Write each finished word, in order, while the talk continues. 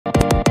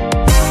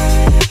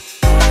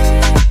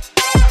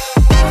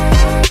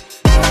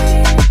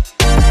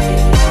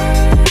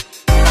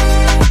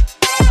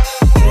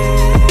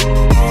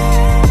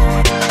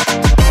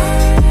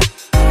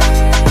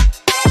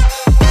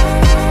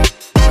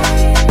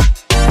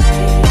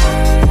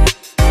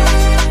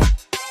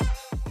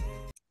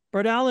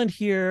Rhode Island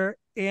here,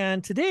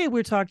 and today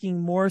we're talking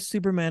more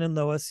Superman and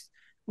Lois.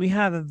 We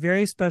have a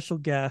very special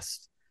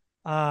guest.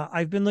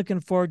 I've been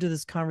looking forward to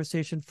this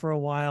conversation for a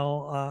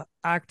while.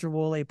 Actor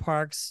Wolé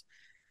Parks.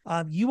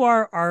 You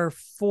are our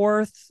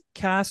fourth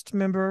cast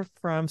member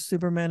from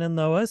Superman and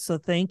Lois, so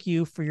thank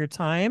you for your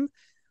time.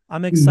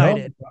 I'm No.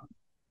 excited.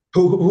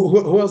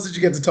 Who else did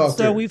you get to talk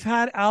So to? we've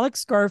had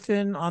Alex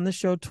Garfin on the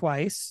show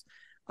twice.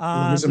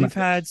 Who's in my We've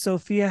had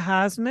Sophia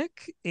Hasmick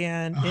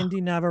and oh,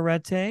 Indy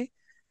Navarrete.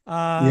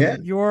 yeah.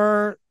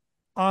 You're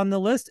on the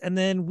list, and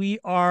then we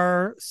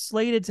are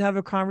slated to have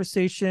a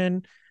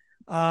conversation.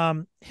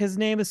 His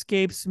name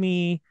escapes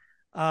me.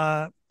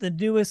 The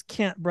newest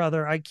Kent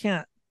brother. I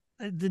can't.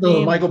 The Oh,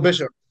 name. Michael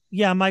Bishop.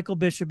 Yeah, Michael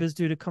Bishop is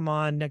due to come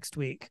on next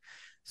week.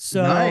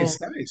 Nice,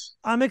 So nice.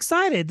 I'm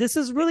excited. This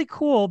is really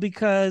cool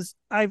because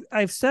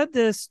I've said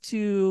this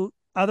to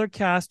other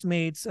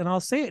castmates, and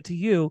I'll say it to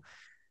you.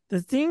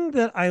 The thing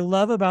that I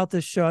love about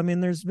this show, I mean,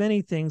 there's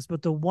many things,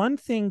 but the one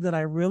thing that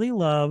I really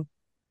love,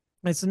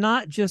 it's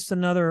not just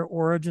another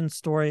origin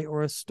story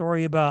or a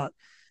story about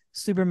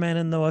Superman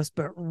and Lois,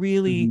 but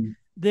really Mhm.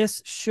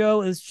 this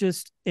show is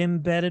just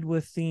embedded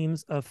with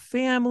themes of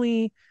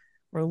family,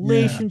 Yeah.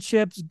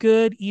 relationships,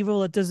 good,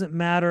 evil, it doesn't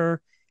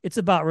matter. It's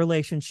about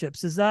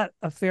relationships. Is that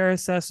a fair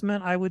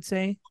assessment, I would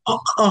say?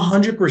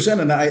 100%.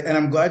 And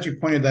I'm glad you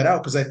pointed that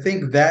out because I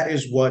think that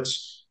is what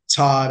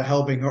Todd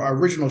helping our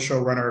original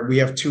showrunner. We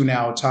have two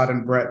now, Todd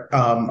and Brett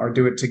are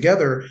do it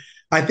together.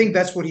 I think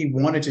that's what he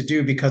wanted to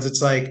do because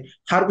it's like,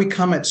 how do we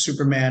come at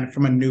Superman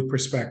from a new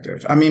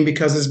perspective? I mean,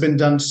 because it's been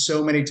done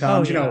so many Oh,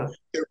 times. yeah.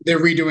 They're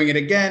redoing it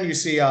again. You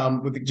see,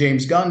 with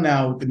James Gunn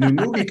now, with the new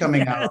movie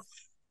coming out.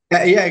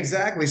 Yes. Yeah,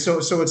 exactly. So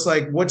it's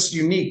like, what's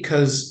unique?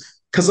 Because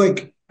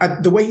like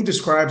the way he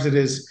describes it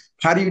is,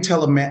 how do you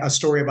tell a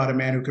story about a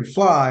man who can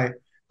fly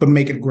but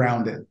make it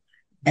grounded?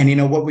 And you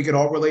know what we could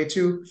all relate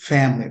to?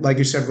 Family, like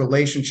you said,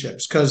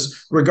 relationships.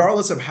 Because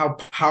regardless of how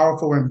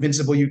powerful or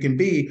invincible you can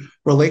be,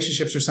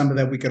 relationships are something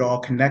that we could all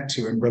connect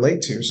to and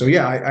relate to. So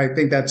yeah, I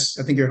think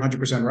you're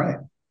 100% right.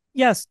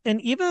 Yes.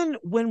 And even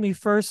when we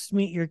first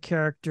meet your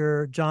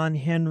character, John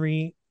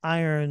Henry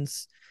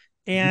Irons,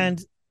 Mhm.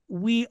 and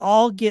we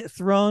all get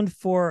thrown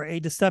for a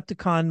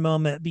Decepticon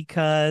moment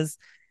because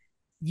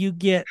you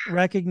get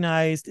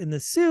recognized in the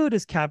suit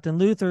as Captain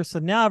Luthor. So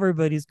now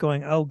everybody's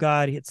going, oh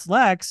God, it's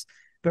Lex.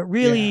 But Yeah,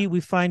 really, we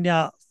find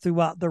out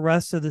throughout the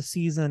rest of the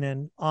season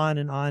and on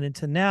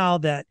into now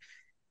that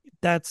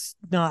that's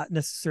not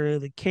necessarily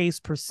the case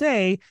per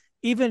se.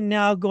 Even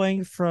now,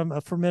 going from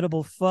a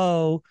formidable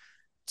foe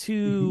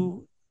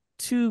mhm.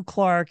 to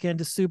Clark and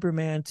to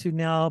Superman to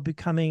now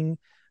becoming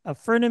a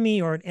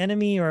frenemy or an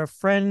enemy or a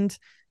friend,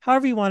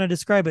 however you want to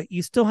describe it,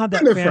 you still have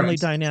And that they're family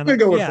friends. We dynamic.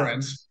 go with Yeah.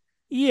 friends.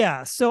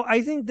 Yeah. So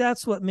I think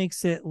that's what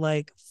makes it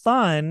like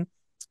fun.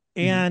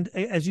 Mhm. And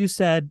as you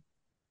said,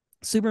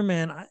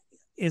 Superman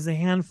is a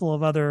handful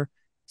of other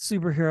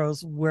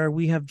superheroes where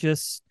we have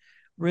just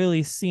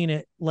really seen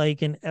it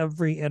like in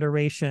every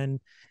iteration.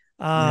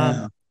 Um,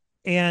 Yeah.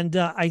 and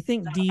I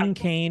think Dean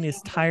Kane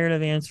is tired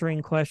of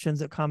answering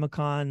questions at Comic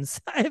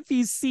Cons. If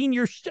he's seen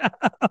your show,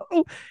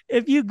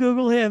 if you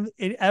Google him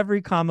in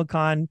every Comic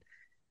Con,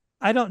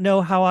 I don't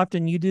know how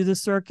often you do the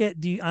circuit.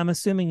 I'm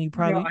assuming you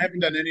No, I probably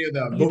haven't done any of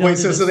them. you But don't wait,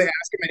 do so they this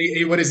ask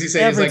him, and what does he say?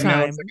 He's every like,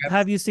 no. It's time. like,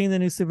 Have you seen the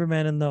new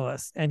Superman and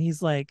Lois? And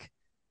he's like,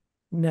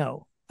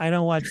 no, I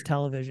don't watch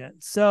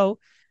television. So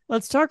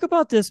let's talk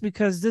about this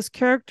because this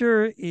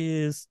character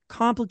is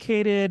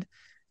complicated.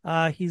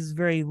 He's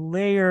very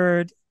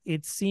layered.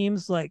 It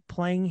seems like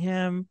playing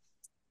him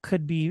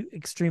could be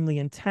extremely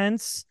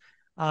intense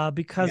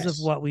because of yes.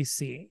 what we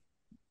see.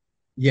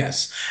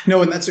 Yes.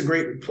 No, and that's a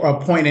great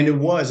point. And it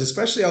was,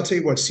 especially, I'll tell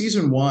you what,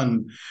 season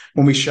one,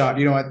 when we shot,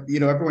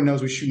 everyone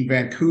knows we shoot in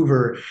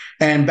Vancouver.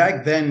 And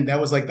back then, that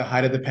was like the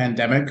height of the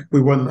pandemic.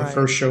 We were one of the Right.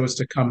 first shows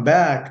to come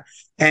back.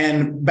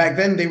 And back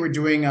then, they were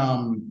doing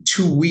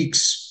 2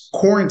 weeks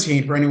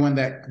quarantine for anyone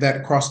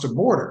that crossed the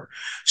border.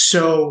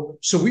 So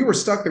we were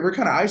stuck there. We are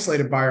kind of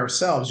isolated by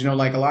ourselves.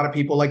 Like a lot of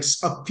people, like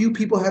a few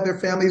people had their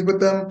families with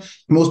them.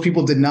 Most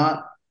people did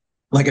not.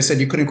 Like I said,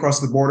 you couldn't cross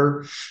the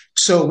border.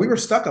 So we were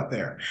stuck up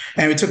there.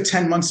 And it took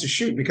 10 months to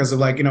shoot because of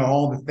like,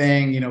 all the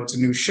thing, it's a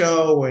new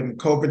show and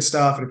COVID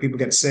stuff and people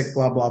get sick,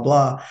 blah, blah,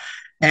 blah.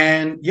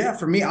 And yeah,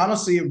 for me,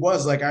 honestly, it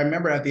was like I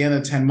remember at the end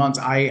of 10 months,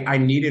 I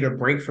needed a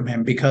break from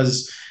him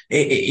because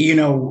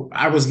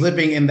I was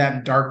living in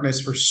that darkness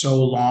for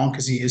so long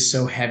because he is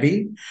so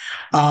heavy.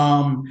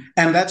 And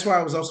that's why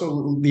I was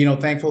also,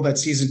 thankful that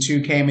season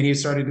two came and he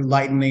started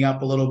lightening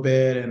up a little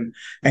bit. And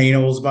it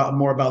was about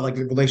more about like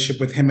the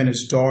relationship with him and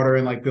his daughter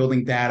and like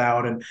building that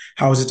out and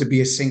how is it to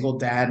be a single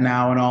dad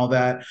now and all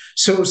that.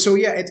 So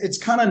yeah, it's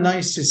kind of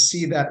nice to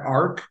see that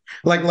arc.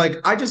 Like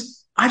I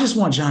just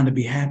want John to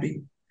be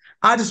happy.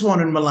 I just want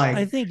him to I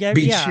like think,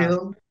 be yeah.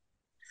 chill.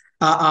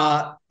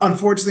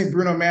 Unfortunately,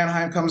 Bruno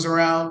Mannheim comes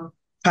around,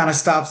 kind of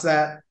stops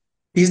that.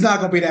 He's not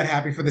going to be that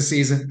happy for the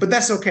season, but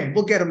that's okay.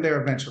 We'll get him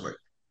there eventually.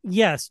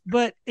 Yes.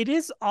 But it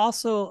is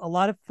also a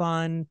lot of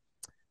fun.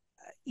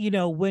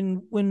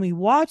 when we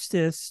watch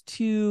this,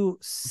 to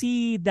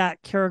see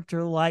that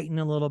character lighten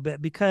a little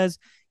bit, because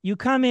you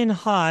come in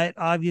hot,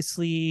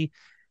 obviously,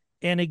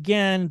 and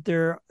again,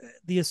 the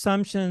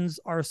assumptions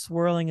are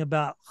swirling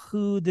about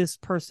who this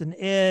person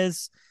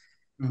is.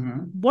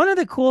 Mhm. One of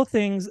the cool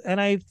things, and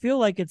I feel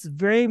like it's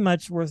very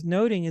much worth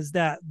noting, is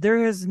that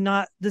there is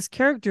not this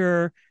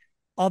character,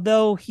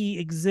 although he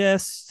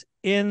exists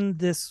in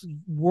this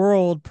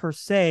world per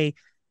se,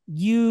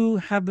 you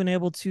have been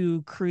able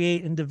to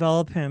create and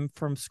develop him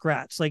from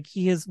scratch. Like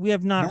we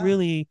have not Yeah.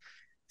 really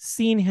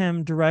seen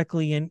him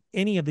directly in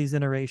any of these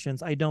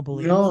iterations, I don't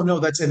believe. No, no,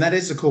 that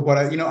is the cool part.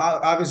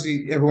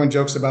 Obviously everyone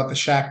jokes about the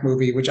Shaq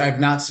movie, which I've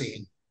not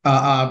seen.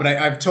 But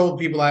I've told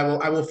people I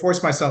will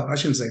force myself. I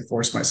shouldn't say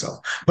force myself,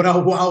 but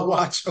I'll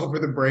watch over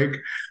the break,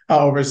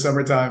 over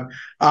summertime.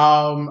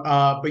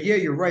 But yeah,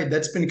 you're right.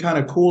 That's been kind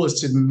of cool,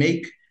 is to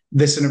make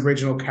this an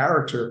original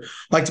character.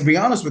 Like, to be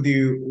honest with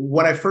you,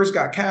 when I first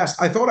got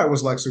cast, I thought I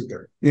was Lex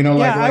Luthor.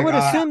 Yeah, I would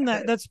assume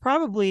that that's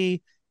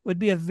probably would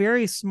be a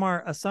very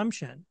smart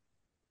assumption.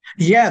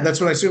 Yeah, that's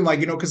what I assume. Like,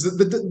 because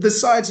the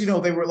sides,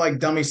 they were like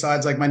dummy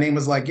sides. Like, my name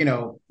was like,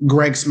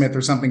 Greg Smith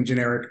or something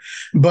generic.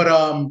 But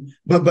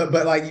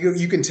like,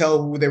 you can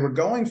tell who they were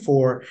going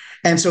for,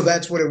 and so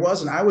that's what it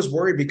was. And I was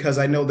worried because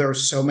I know there are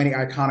so many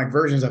iconic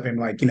versions of him,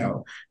 like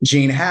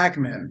Gene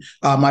Hackman,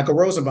 Michael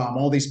Rosenbaum,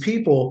 all these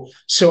people.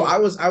 So I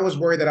was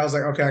worried that I was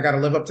like, okay, I got to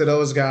live up to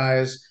those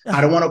guys. I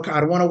don't want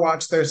to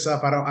watch their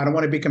stuff. I don't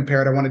want to be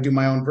compared. I want to do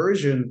my own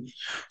version.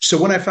 So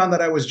when I found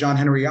that I was John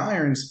Henry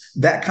Irons,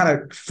 that kind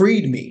of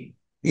freed me.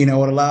 It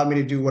allowed me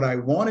to do what I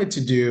wanted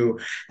to do,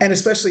 and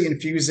especially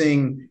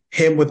infusing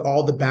him with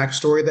all the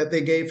backstory that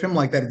they gave him,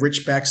 like that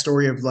rich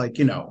backstory of, like,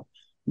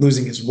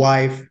 losing his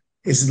wife,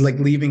 is like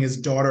leaving his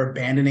daughter,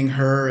 abandoning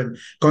her, and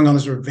going on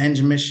this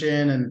revenge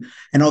mission,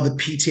 and all the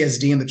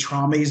PTSD and the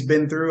trauma he's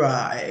been through.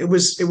 It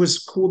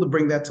was cool to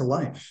bring that to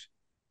life.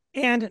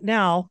 And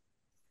now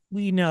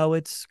we know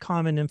it's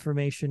common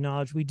information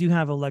knowledge. We do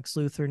have a Lex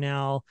Luthor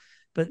now,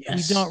 but we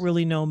don't Yes.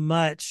 really know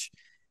much.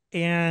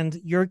 And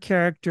your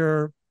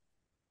character,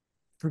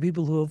 for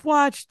people who have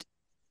watched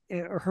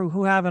or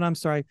who haven't, I'm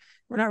sorry,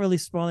 we're not really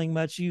spoiling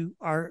much. You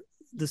are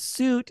the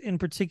suit in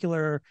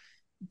particular,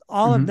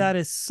 all of Mhm. that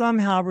is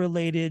somehow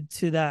related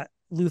to that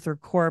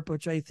Luthor Corp,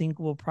 which I think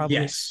we'll probably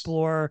Yes.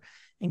 explore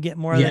and get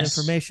more of that Yes.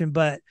 information.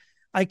 But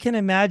I can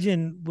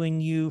imagine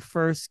when you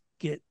first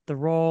get the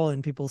role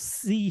and people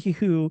see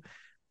you,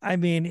 I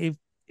mean,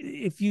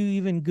 if you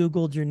even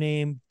Googled your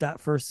name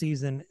that first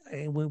season,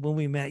 when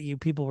we met you,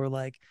 people were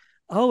like,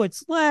 oh,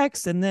 it's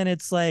Lex. And then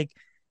it's like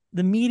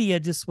the media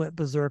just went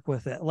berserk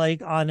with it,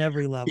 like on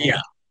every Yeah. level.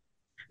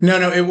 No,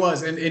 no, it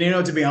was, and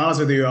to be honest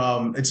with you,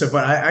 it's so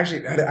fun. I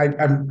actually,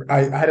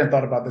 I hadn't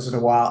thought about this in a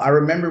while. I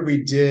remember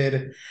we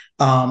did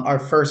our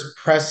first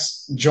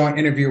press joint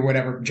interview, or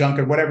whatever,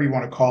 junket, whatever you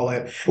want to call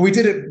it. We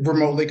did it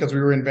remotely because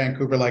we were in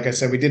Vancouver. Like I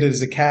said, we did it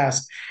as a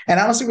cast, and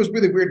honestly, it was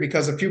really weird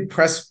because a few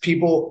press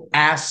people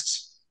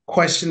asked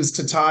questions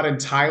to Todd and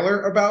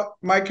Tyler about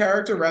my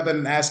character rather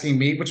than asking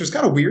me, which was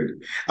kind of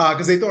weird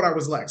because they thought I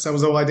was Lex. That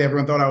was the whole idea.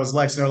 Everyone thought I was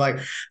Lex, and they're like,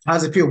 "How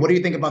does it feel? What do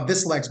you think about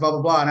this Lex?" Blah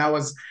blah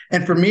blah.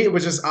 And for me, it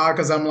was just odd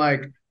because I'm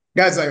like,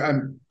 guys,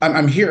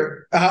 I'm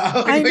here.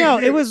 I know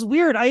it was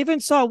weird. I even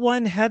saw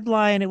one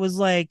headline. It was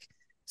like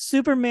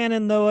Superman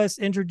and Lois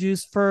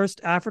introduced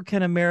first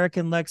African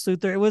American Lex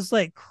Luthor. It was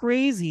like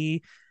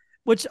crazy,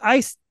 which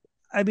I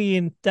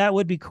mean, that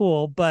would be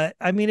cool. But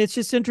I mean, it's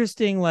just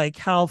interesting, like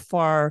how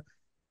far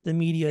the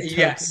media took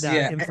Yes, that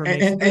yeah,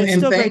 information. But it's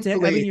and still great to. I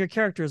mean, thankfully, your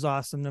character is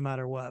awesome no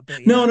matter what. But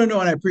no, yeah, no, no,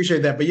 and I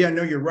appreciate that. But yeah,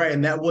 no, you're right,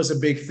 and that was a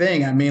big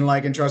thing. I mean,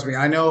 like, and trust me,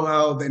 I know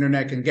how the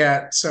internet can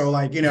get. So,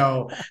 like,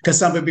 because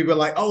some people are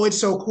like, "Oh, it's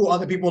so cool."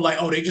 Other people are like,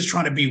 "Oh, they just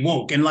trying to be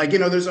woke," and like,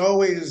 there's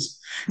always,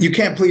 you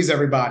can't please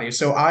everybody.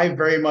 So I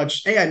very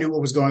much, A, I knew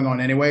what was going on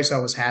anyway, so I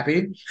was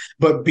happy.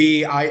 But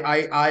B,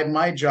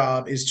 my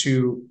job is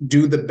to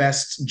do the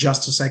best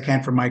justice I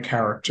can for my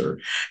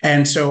character,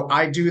 and so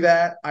I do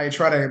that. I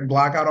try to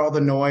block out all the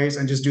noise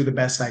and just do the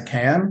best I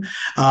can.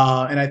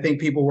 And I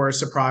think people were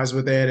surprised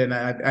with it,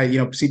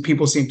 and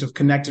people seem to have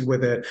connected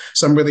with it.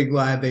 So I'm really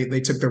glad they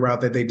took the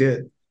route that they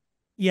did.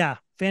 yeah,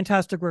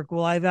 fantastic work.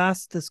 Well, I've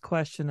asked this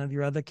question of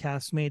your other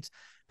castmates.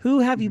 Who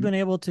have you Mhm. been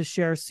able to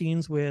share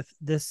scenes with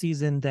this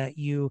season that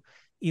you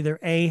either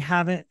A,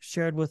 haven't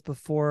shared with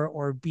before,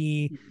 or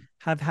B,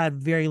 have had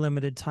very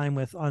limited time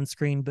with on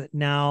screen, but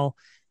now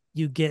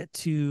you get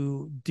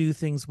to do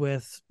things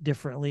with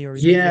differently, or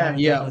that you Yeah, haven't done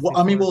yeah. with Well,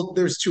 I mean, before? well,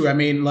 there's two. I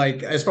mean,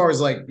 like, as far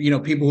as, like,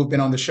 people who've been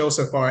on the show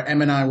so far,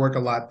 Em and I work a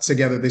lot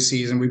together this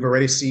season. We've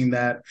already seen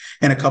that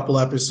in a couple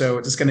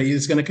episodes.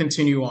 It's gonna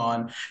continue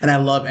on, and I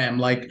love Em.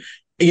 Like,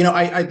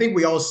 I think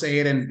we all say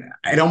it, and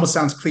it almost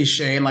sounds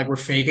cliche and like we're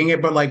faking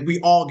it, but like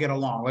we all get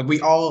along. Like, we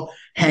all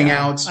hang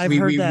Yeah, out. I've We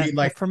heard we that we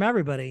like, from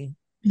everybody.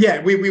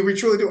 yeah, we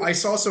truly do. I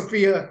saw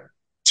Sophia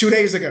 2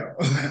 days ago.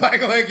 And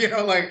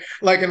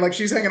like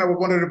she's hanging out with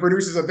one of the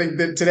producers, I think,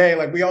 that today.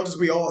 Like, we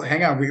all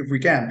hang out if we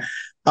can.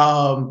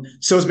 So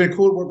it's been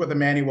cool to work with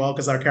Emmanuel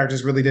because our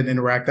characters really didn't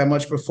interact that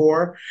much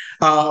before.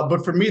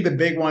 But for me, the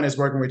big one is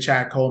working with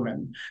Chad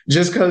Coleman,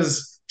 just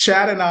because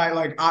Chad and I,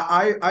 like,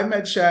 I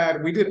met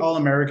Chad. We did All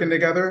American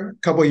together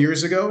a couple of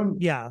years ago.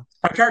 Yeah.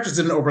 Our characters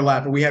didn't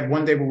overlap, but we had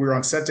one day where we were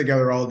on set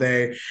together all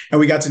day and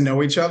we got to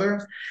know each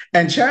other.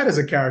 And Chad is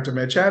a character,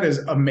 man. Chad is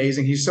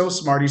amazing. He's so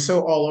smart. He's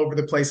so all over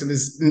the place in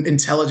his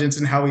intelligence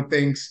and how he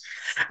thinks.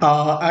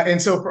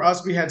 And so for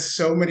us, we had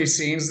so many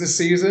scenes this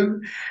season,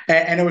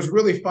 and it was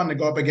really fun to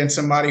go up against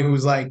somebody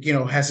who's like,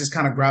 has this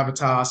kind of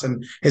gravitas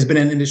and has been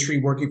in the industry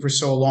working for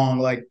so long.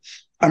 Like,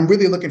 I'm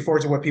really looking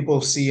forward to what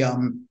people see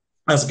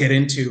us get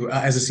into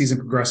as the season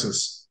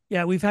progresses.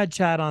 Yeah, we've had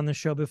Chad on the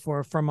show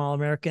before from All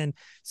American.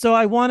 So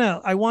I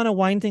wanna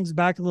wind things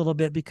back a little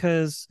bit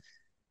because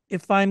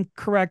if I'm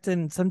correct,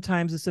 and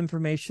sometimes this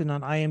information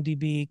on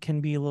IMDb can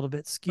be a little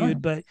bit Oh,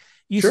 skewed, but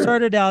you sure.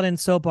 started out in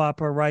soap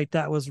opera, right?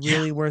 That was Yeah.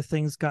 really where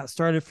things got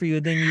started for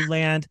you. Then you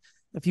land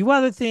a few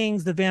other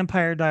things, The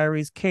Vampire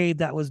Diaries, Cade,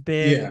 that was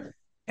big. Yeah.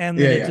 And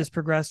then Yeah. it Yeah. just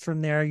progressed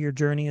from there, your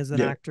journey as an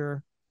Yeah.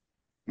 actor.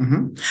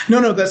 No,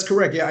 no, that's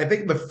correct. Yeah, I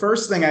think the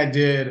first thing I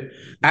did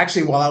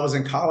actually while I was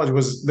in college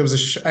was there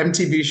was a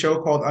MTV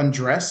show called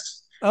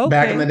Undressed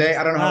back in Okay. the day.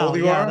 I don't know how Wow. old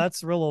you Yeah, are.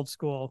 that's real old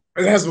school.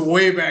 That's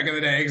way back in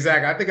the day.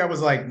 Exactly. I think I was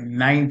like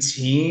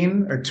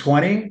 19 or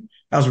 20.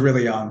 I was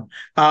really young.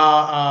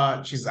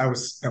 Geez, I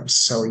was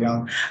so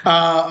young.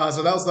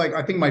 So that was like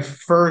I think my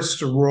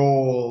first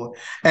role,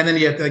 and then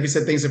yeah, like you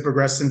said, things have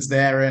progressed since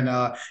there. And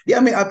yeah,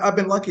 I mean, I've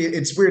been lucky.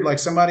 It's weird. Like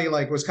somebody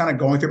like was kind of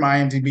going through my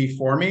IMDb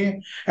for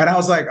me, and I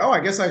was like, oh, I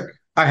guess I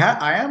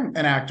am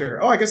an actor.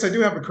 Oh, I guess I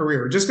do have a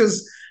career. Just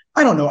because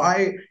I don't know.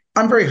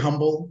 I'm very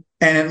humble,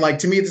 and like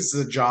to me, this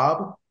is a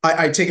job.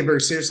 I take it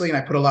very seriously, and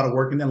I put a lot of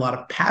work and a lot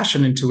of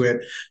passion into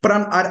it. But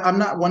I'm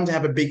not one to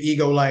have a big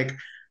ego like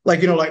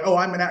oh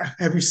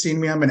have you seen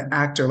me? I'm an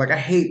actor. Like I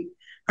hate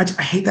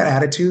that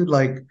attitude.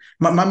 Like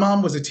my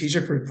mom was a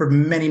teacher for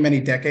many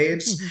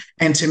decades,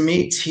 and to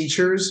me,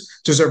 teachers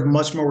deserve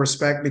much more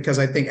respect because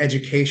I think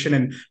education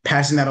and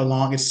passing that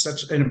along is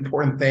such an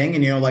important thing.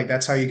 And like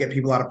that's how you get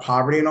people out of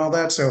poverty and all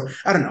that. So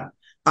I don't know.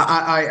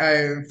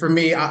 For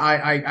me,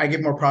 I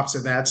give more props to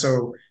that.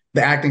 So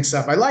the acting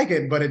stuff, I like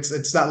it, but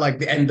it's not like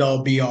the end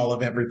all be all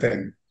of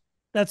everything.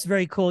 That's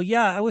very cool.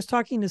 Yeah, I was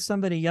talking to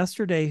somebody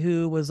yesterday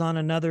who was on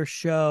another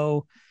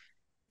show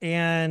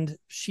and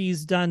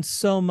she's done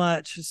so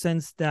much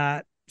since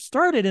that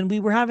started and we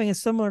were having a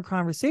similar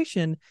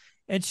conversation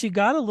and she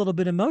got a little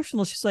bit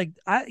emotional. She's like,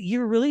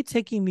 you're really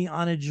taking me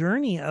on a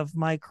journey of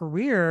my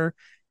career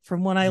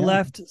from when I Yeah,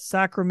 left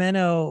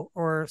Sacramento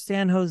or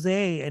San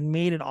Jose and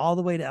made it all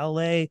the way to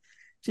LA.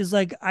 She's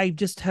like, I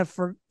just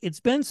it's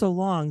been so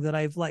long that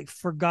I've like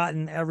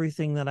forgotten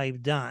everything that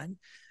I've done.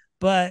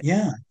 But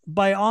yeah,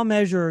 by all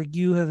measure,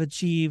 you have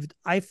achieved,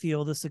 I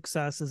feel, the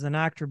success as an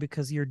actor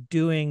because you're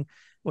doing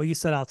what you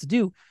set out to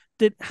do.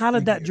 How did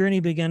thank that you. journey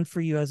begin for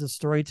you as a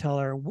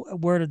storyteller?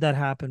 Where did that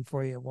happen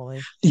for you,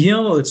 Wally?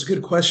 It's a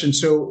good question.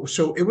 So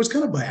it was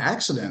kind of by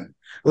accident.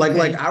 Like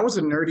Okay. I was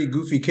a nerdy,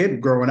 goofy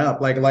kid growing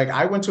up. Like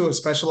I went to a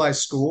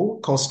specialized school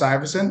called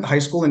Stuyvesant High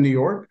School in New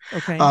York.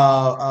 Okay.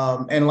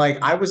 And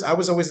like I was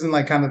always in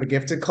like kind of the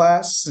gifted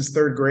class since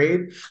third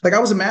grade. Like I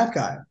was a math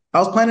guy. I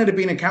was planning to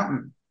be an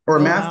accountant or a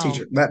Oh, math wow.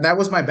 teacher. That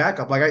was my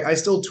backup. Like I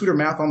still tutor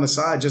math on the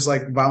side, just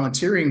like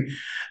volunteering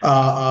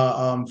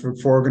for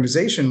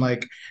organization,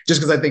 like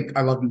just because I think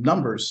I love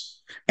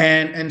numbers.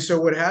 And so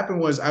what happened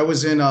was I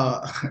was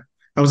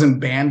in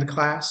band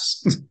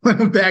class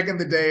back in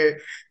the day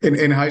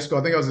in high school.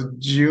 I think I was a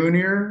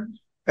junior,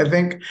 I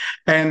think.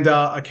 And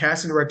a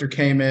casting director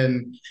came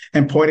in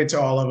and pointed to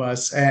all of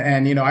us.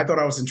 And I thought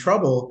I was in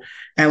trouble.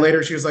 And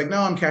later she was like,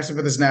 no, I'm casting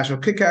for this National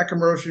Kit Kat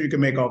commercial. You can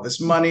make all this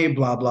money,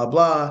 blah, blah,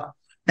 blah.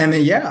 And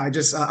then, yeah,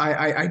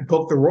 I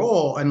booked the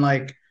role. And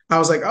like, I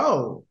was like,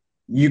 oh,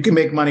 you can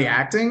make money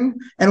acting.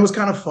 And it was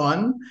kind of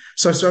fun.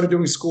 So I started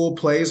doing school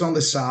plays on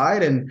the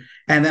side. And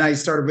then I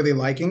started really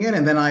liking it.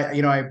 And then I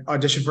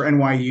auditioned for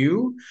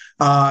NYU,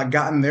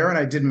 got in there and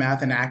I did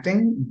math and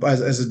acting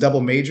as a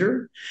double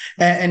major.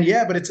 And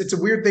yeah, but it's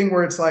a weird thing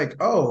where it's like,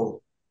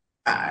 oh,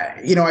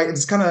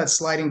 it's kind of that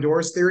sliding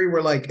doors theory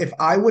where like, if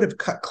I would have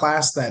cut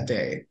class that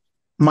day,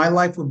 my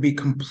life would be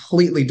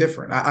completely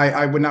different.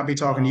 I would not be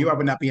talking to you. Wow. I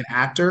would not be an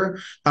actor.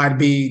 I'd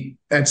be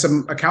at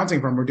some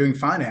accounting firm or doing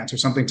finance or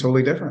something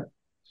totally different.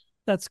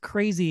 That's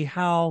crazy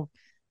how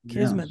Yeah.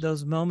 kismet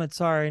those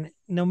moments are. And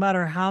no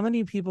matter how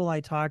many people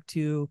I talk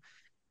to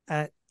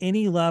at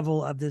any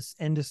level of this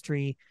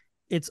industry,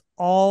 it's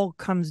all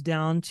comes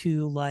down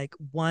to like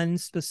one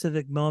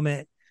specific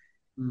moment.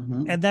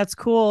 Mm-hmm. And that's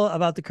cool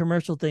about the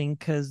commercial thing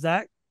because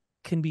that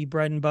can be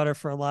bread and butter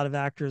for a lot of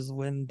actors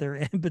when they're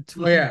in Oh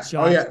between yeah.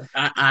 Oh jobs. yeah.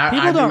 I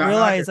People do don't not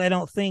knock it. realize, I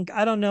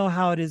don't know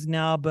how it is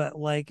now, but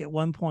like at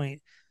one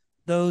point,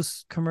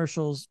 those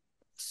commercials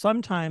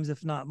sometimes,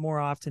 if not more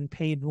often,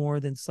 paid more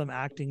than some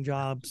acting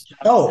jobs as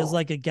Oh,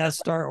 like a guest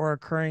star or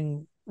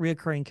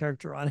reoccurring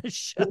character on a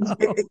show.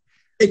 it,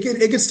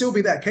 it could still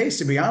be that case,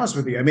 to be honest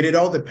with you. I mean, it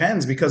all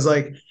depends because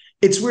like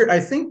it's weird. I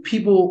think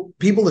people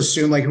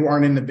assume like who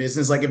aren't in the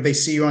business, like if they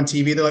see you on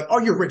TV, they're like, "Oh,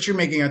 you're rich, you're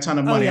making a ton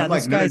of Oh money." yeah, I'm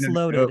like, this "No, no, guy's no,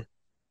 no, no." loaded.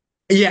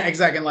 Yeah,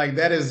 exactly. And like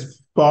that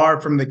is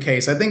far from the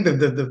case. I think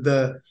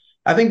that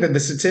I think that the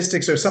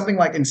statistics are something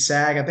like in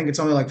SAG. I think it's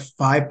only like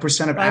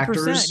 5% of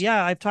 5%. actors.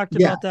 Yeah, I've talked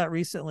Yeah, about that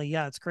recently.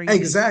 Yeah, it's crazy.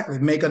 exactly.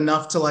 Make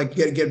enough to like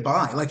get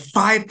by. Like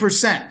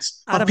 5%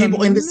 Out of of a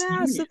people in this union.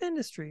 massive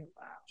industry.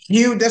 Wow.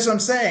 You, that's what I'm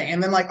saying.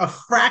 And then like a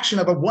fraction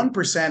of a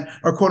 1%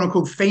 are quote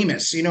unquote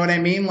famous. You know what I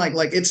mean? Like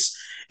it's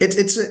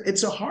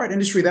a hard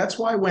industry. That's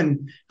why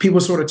when people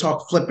sort of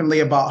talk flippantly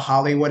about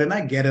Hollywood, and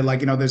I get it,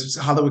 like, there's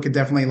Hollywood could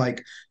definitely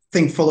like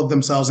think full of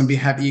themselves and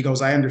have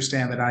egos. I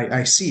understand that.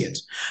 I see it.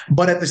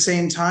 But at the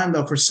same time,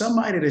 though, for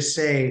somebody to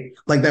say,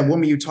 like that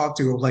woman you talked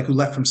to, like who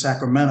left from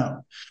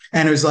Sacramento,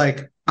 and it was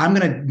like, I'm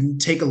gonna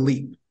take a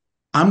leap.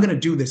 I'm gonna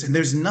do this. And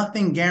there's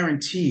nothing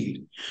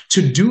guaranteed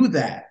to do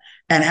that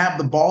and have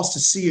the balls to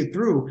see it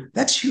through.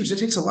 That's huge. It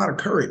takes a lot of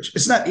courage.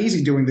 It's not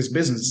easy doing this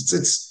business.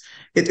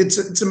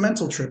 It's a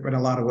mental trip in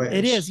a lot of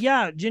It is. ways.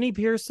 Yeah. Jenny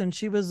Pearson,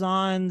 she was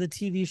on the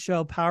TV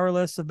show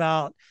Powerless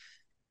about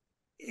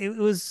it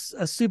was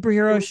a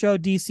superhero show,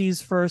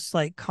 DC's first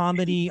like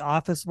comedy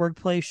office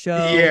workplace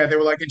show. Yeah, they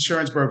were like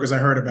insurance brokers. I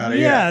heard about it.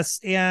 Yeah. Yes.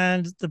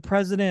 And the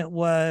president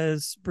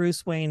was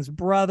Bruce Wayne's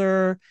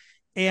brother.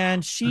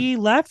 And she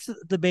left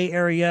the Bay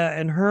Area,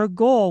 and her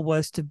goal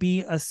was to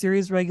be a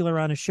series regular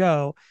on a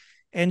show.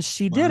 And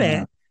she did Wow.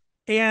 it.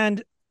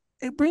 And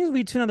it brings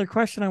me to another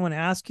question I want to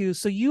ask you.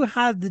 So you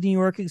had the New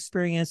York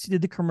experience, you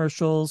did the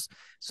commercials,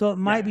 so it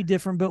might Yeah. be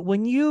different. But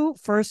when you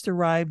first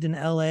arrived in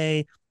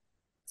LA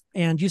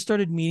and you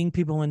started meeting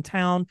people in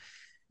town,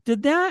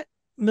 did that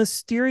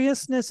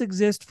mysteriousness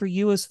exist for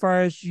you as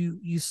far as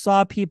you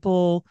saw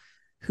people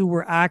who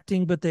were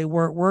acting but they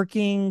weren't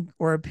working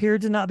or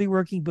appeared to not be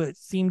working but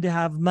seemed to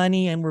have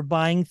money and were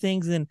buying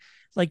things, and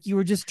like you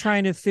were just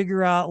trying to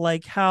figure out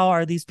like how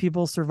are these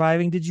people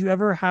surviving? Did you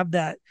ever have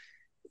that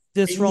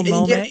visceral Yeah.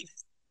 moment?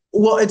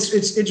 Well,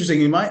 it's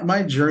interesting.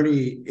 My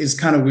journey is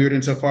kind of weird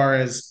insofar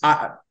as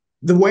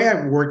the way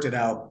I worked it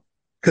out,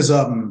 because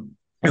and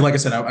like I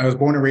said, I was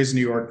born and raised in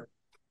New York.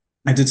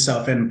 I did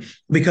stuff, and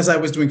because I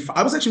was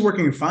actually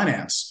working in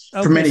finance for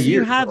Okay, many so you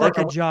years. had like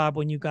a job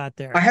when you got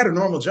I there. had a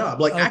normal job.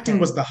 Like acting Okay,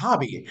 was the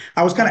hobby.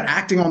 I was kind of got it.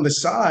 acting on the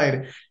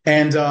side,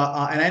 and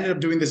I ended up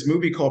doing this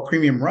movie called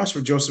Premium Rush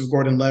with Joseph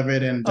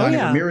Gordon-Levitt and Oh Donnie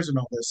yeah, Ramirez and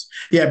all this.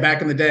 Yeah,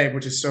 back in the day,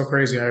 which is so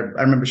crazy. I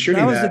remember that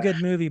shooting was a that.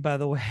 good movie, by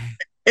the way.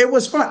 It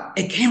was fun.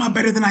 It came out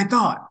better than I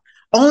thought.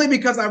 Only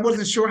because I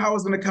wasn't sure how it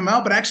was going to come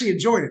out, but I actually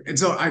enjoyed it, and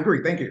so I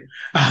agree. Thank you.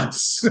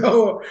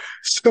 So,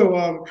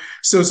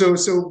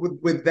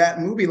 with that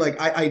movie, like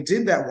I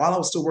did that while I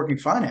was still working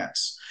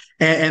finance,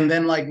 and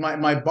then like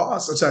my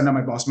boss, I'm sorry, not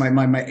my boss,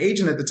 my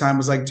agent at the time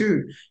was like,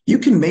 dude, you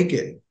can make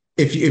it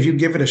if you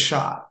give it a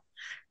shot.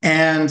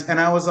 And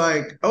I was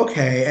like,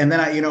 okay. And then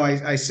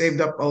I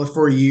saved up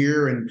for a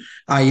year, and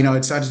I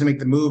decided to make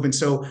the move. And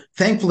so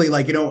thankfully,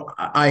 like,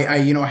 I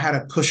had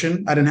a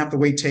cushion. I didn't have to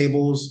wait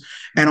tables.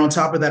 And on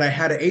top of that, I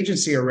had an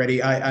agency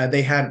already.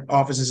 They had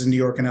offices in New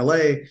York and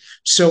LA.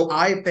 So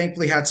I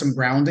thankfully had some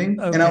grounding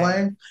in Okay.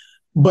 LA.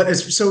 But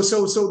so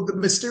the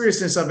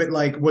mysteriousness of it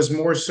like was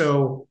more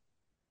so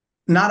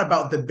not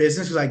about the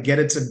business, because I get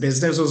it's a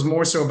business. It was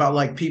more so about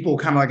like people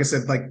kind of like I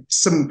said, like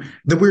some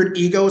the weird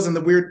egos and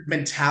the weird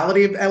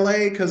mentality of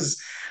LA.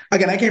 Because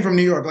again, I came from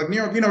New York. Like New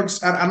York,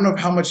 I don't know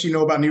how much you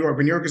know about New York,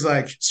 but New York is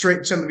like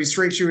straight, tend to be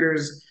straight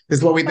shooters,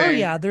 is what we Oh think.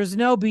 yeah, there's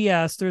no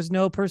BS, there's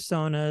no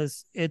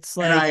personas. It's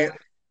And like,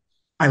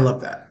 I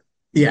love that.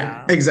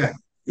 Yeah, yeah. exactly.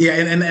 Yeah,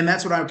 and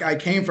that's what I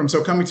came from.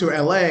 So coming to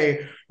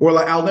LA, or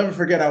like I'll never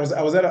forget. I was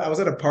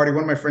at a party.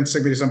 One of my friends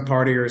took me to some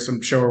party or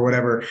some show or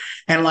whatever,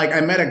 and like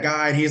I met a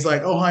guy, and he's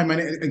like, "Oh hi, my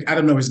name." I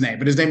don't know his name,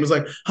 but his name was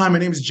like, "Hi, my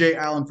name is Jay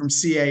Allen from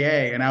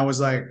CAA," and I was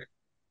like,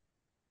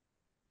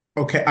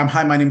 "Okay, I'm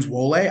hi, my name's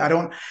Wolé." I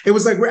don't. It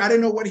was like I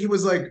didn't know what he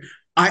was like.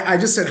 I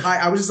just said hi.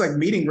 I was just like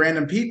meeting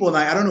random people, and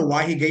I don't know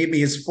why he gave me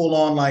his full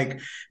on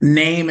like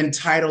name and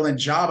title and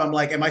job. I'm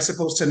like, am I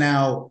supposed to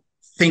now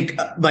think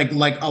like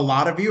a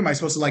lot of you? Am I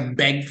supposed to like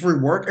beg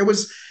for work?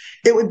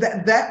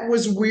 That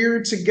was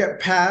weird to get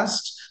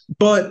past.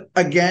 But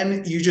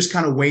again, you just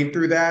kind of wade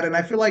through that, and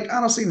I feel like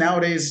honestly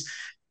nowadays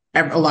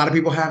a lot of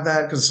people have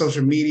that because of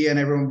social media, and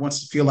everyone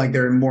wants to feel like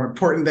they're more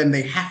important than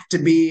they have to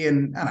be.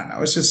 And I don't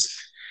know. It's just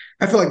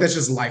I feel like that's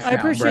just life I now,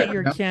 appreciate Brett.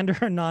 your candor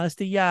and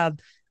honesty. Yeah.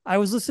 I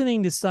was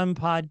listening to some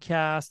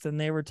podcast and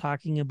they were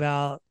talking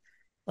about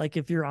like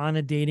if you're on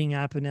a dating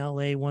app in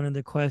LA, one of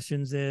the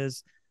questions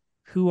is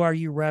who are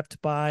you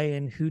repped by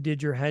and who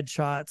did your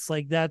headshots?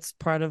 Like that's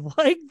part of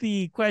like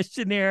the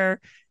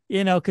questionnaire,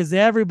 because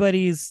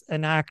everybody's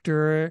an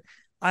actor.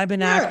 I'm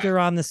an Yeah, actor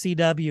on the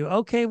CW.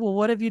 Okay, well,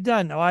 what have you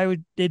done? Oh,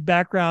 did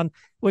background,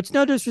 which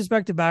no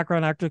disrespect to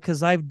background actor,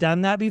 because I've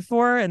done that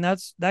before, and that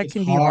it's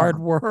can be hard hard.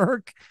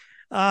 work.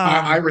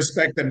 I Um,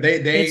 respect them.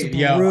 it's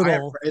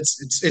brutal.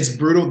 It's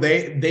brutal.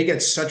 They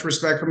get such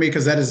respect from me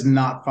because that is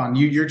not fun.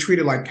 You're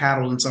treated like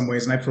cattle in some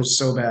ways, and I feel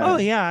so Oh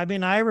bad. yeah, I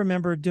mean, I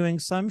remember doing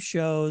some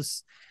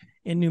shows,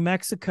 in New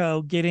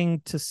Mexico,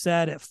 getting to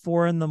set at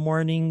 4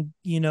 a.m,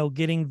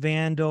 getting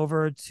vanned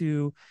over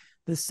to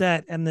the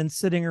set and then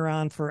sitting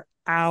around for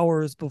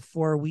hours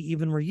before we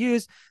even were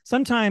used.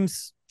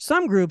 Sometimes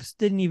some groups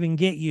didn't even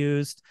get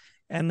used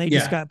and they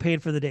just Yeah. got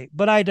paid for the day.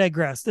 But I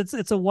digress.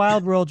 It's a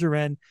wild world you're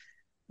in.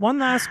 One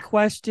last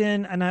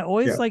question, and I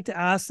always Yeah. like to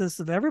ask this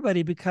of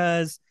everybody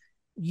because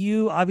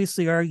you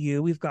obviously are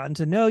you. We've gotten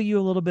to know you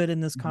a little bit in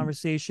this Mhm.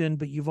 conversation,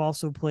 but you've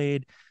also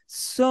played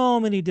so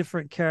many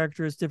different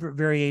characters, different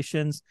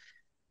variations.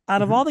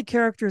 Out of all Mhm. the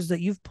characters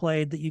that you've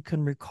played that you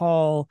can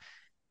recall,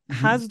 Mhm.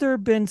 has there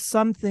been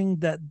something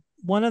that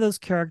one of those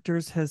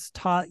characters has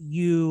taught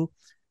you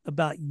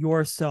about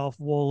yourself,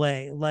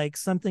 Wolé? Like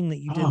something that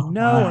you didn't Oh,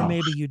 know, or wow.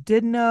 maybe you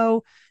did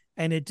know,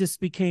 and it just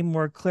became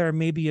more clear,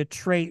 maybe a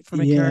trait from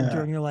a character,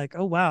 Yeah. and you're like,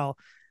 oh, wow,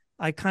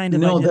 I kind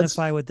of No,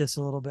 identify with this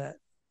a little bit.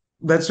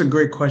 that's a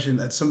great question.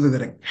 That's something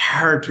that a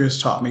character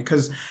has taught me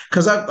because there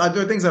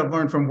are things I've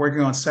learned from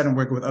working on set and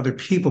working with other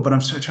people, but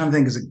I'm still trying to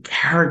think as a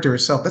character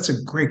itself. That's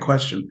a great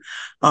question.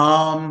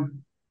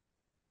 Um,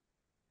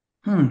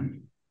 hmm.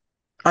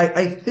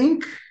 I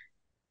think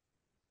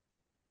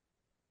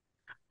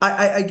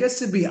I guess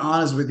to be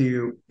honest with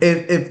you,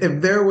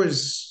 if there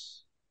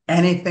was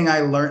anything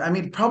I learned, I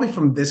mean, probably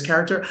from this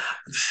character,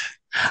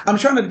 I'm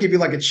trying to give you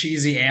like a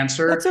cheesy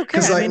answer That's okay.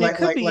 because I mean, it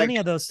could be any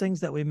of those things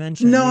that we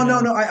mentioned, no, no,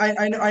 no.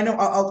 I know.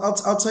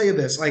 I'll tell you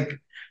this. Like,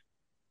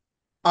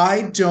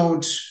 I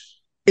don't.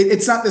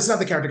 It's not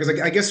the character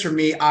because I guess for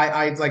me,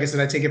 like I said,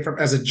 I take it from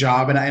as a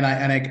job, and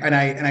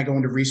I go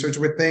into research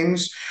with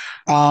things.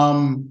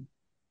 Um,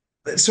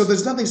 so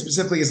there's nothing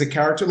specifically as a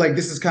character. Like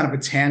this is kind of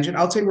a tangent.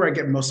 I'll tell you where I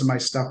get most of my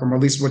stuff from, or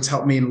at least what's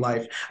helped me in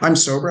life. I'm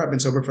sober. I've been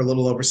sober for a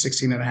little over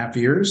 16 and a half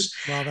years.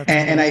 Wow, that's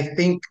And great. I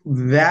think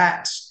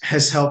that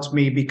has helped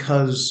me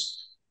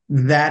because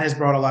that has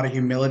brought a lot of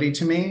humility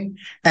to me.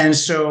 And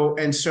so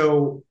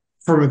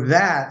for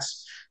that,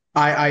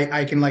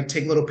 I can like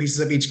take little pieces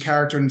of each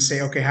character and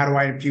say, okay, how do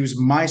I infuse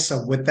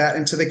myself with that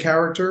into the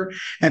character?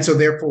 And so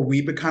therefore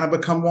we kind of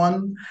become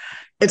one.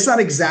 It's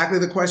not exactly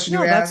the question you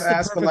No, that's the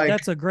asked, but perfect, like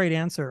that's a great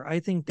answer. I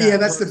think yeah,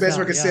 that that's the works best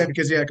way I out. could say Yeah. it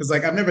because yeah, because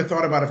like I've never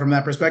thought about it from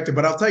that perspective.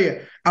 But I'll tell you,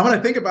 I'm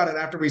gonna think about it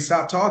after we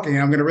stop talking,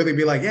 and I'm gonna really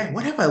be like, yeah,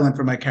 what have I learned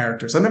from my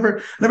characters? I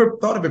never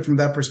thought of it from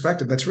that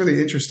perspective. That's really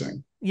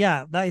interesting.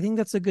 Yeah, I think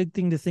that's a good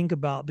thing to think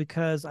about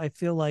because I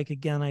feel like,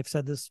 again, I've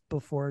said this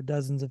before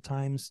dozens of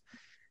times,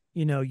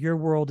 your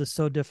world is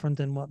so different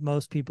than what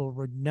most people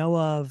would know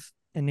of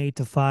in 8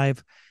 to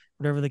 5,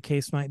 whatever the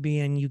case might be.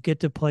 And you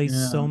get to play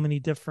Yeah, so many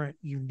different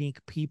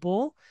unique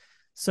people.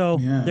 So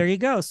yeah. there you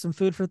go. Some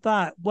food for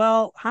thought.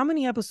 Well, how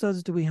many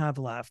episodes do we have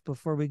left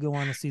before we go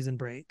on a season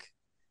break?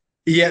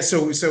 Yeah,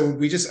 so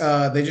we just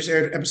they just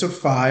aired episode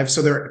 5,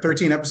 so there are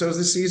 13 episodes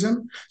this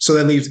season, so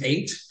that leaves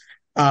 8.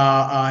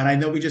 And I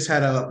know we just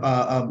had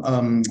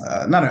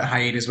not a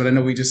hiatus, but I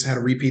know we just had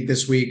a repeat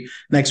this week.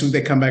 Next week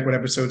they come back with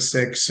episode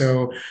 6.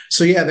 So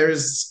yeah,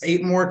 there's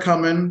 8 more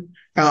coming.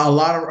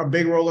 A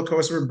big roller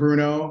coaster with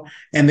Bruno,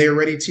 and they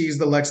already teased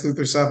the Lex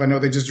Luthor stuff. I know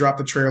they just dropped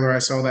the trailer. I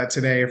saw that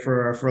today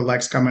for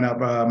Lex coming up,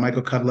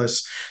 Michael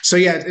Cudless. So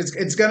yeah,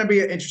 it's gonna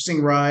be an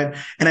interesting ride,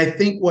 and I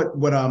think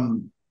what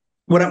I'm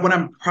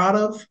proud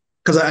of,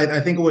 because I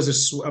think it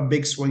was a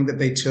big swing that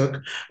they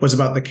took, was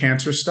about the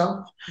cancer stuff.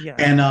 Yes.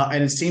 And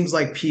it seems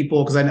like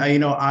people, because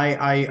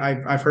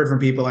I've heard from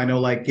people I know,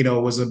 like, it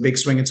was a big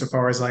swing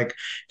insofar as like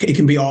it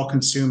can be all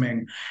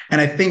consuming. And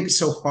I think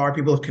so far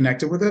people have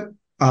connected with it.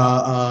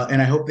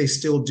 And I hope they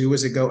still do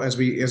as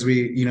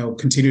we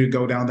continue to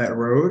go down that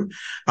road.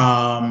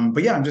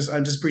 But yeah, I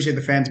just appreciate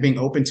the fans being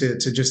open to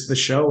just the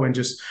show and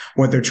just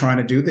what they're trying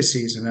to do this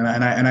season.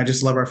 And I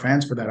just love our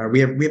fans for that.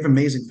 We have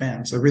amazing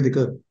fans. They're really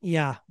good.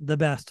 Yeah, the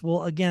best.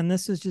 Well, again,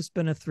 this has just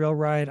been a thrill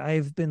ride.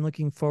 I've been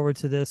looking forward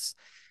to this.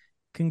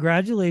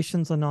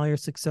 Congratulations on all your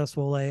success,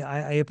 Wolé.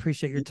 I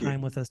appreciate your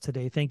time with us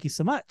today. Thank you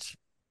so much.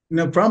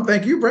 No problem.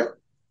 Thank you, Brett.